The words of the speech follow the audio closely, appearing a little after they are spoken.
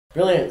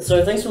Brilliant.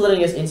 So thanks for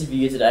letting us interview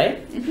you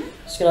today.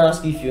 Just going to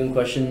ask you a few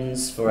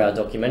questions for our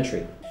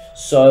documentary.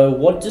 So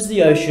what does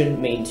the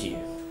ocean mean to you?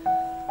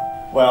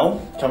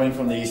 Well, coming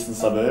from the eastern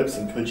suburbs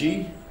in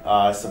Coogee,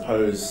 I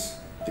suppose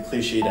the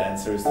cliched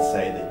answer is to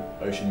say that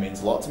ocean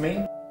means a lot to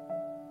me.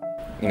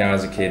 You know,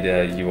 as a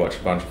kid, you watch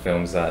a bunch of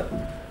films that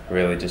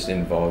really just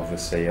involve the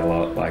sea a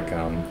lot, like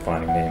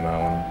Finding Nemo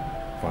and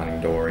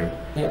Finding Dory.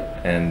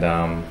 Yep. And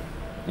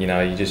you know,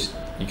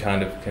 you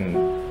kind of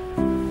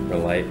can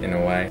relate in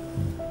a way.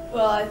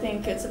 Well, I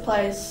think it's a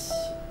place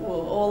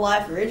all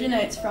life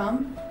originates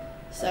from,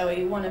 so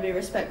we want to be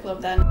respectful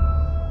of that.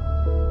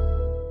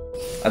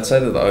 I'd say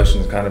that the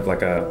ocean's kind of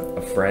like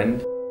a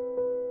friend.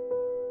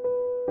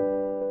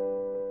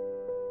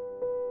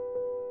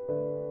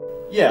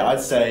 Yeah,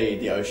 I'd say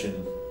the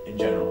ocean in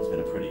general has been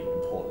a pretty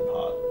important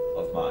part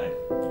of my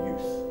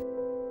youth.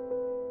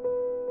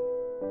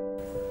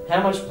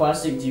 How much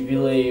plastic do you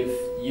believe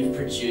you've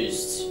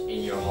produced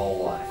in your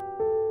whole life?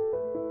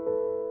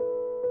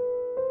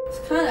 It's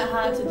kind of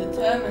hard to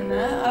determine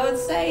that. I would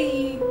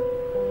say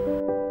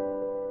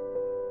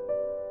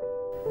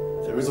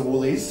There is a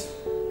Woolies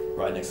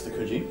right next to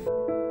Coogee.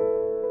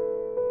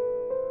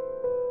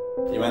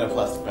 The amount of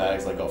plastic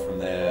bags I got from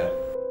there.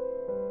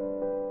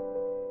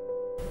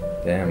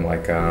 Damn,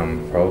 like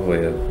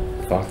probably a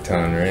fuck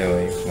ton,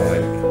 really.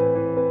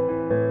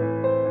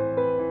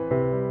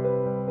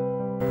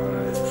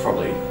 It's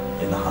probably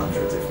in the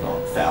hundreds, if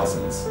not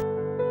thousands.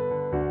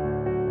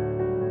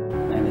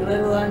 maybe a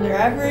little under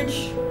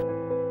average.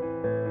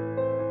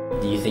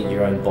 Do you think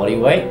your own body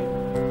weight?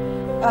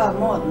 Oh,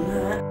 more than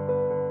that.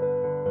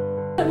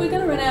 We're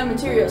going to run out of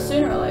material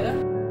sooner or later.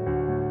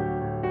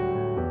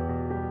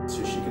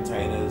 Sushi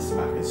containers,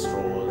 Macca's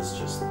straws,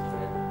 just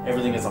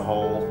everything as a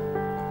whole.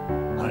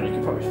 I don't know, you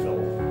could probably fill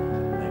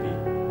maybe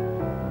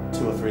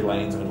 2 or 3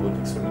 lanes of an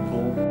Olympic swimming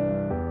pool.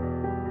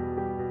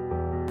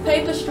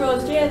 Paper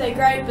straws, yeah, they're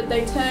great, but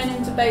they turn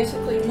into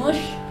basically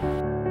mush.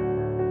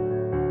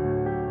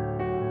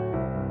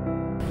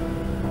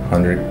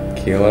 100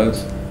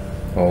 kilos,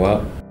 all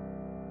up.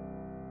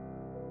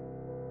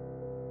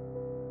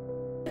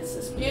 It's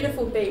this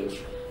beautiful beach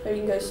where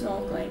you can go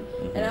snorkeling.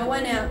 And I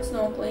went out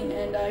snorkeling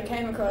and I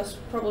came across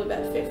probably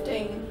about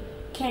 15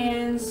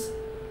 cans,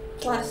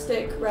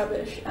 plastic,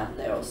 rubbish out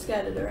there all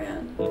scattered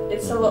around.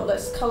 It's a lot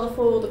less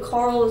colourful, the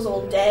coral is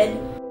all dead.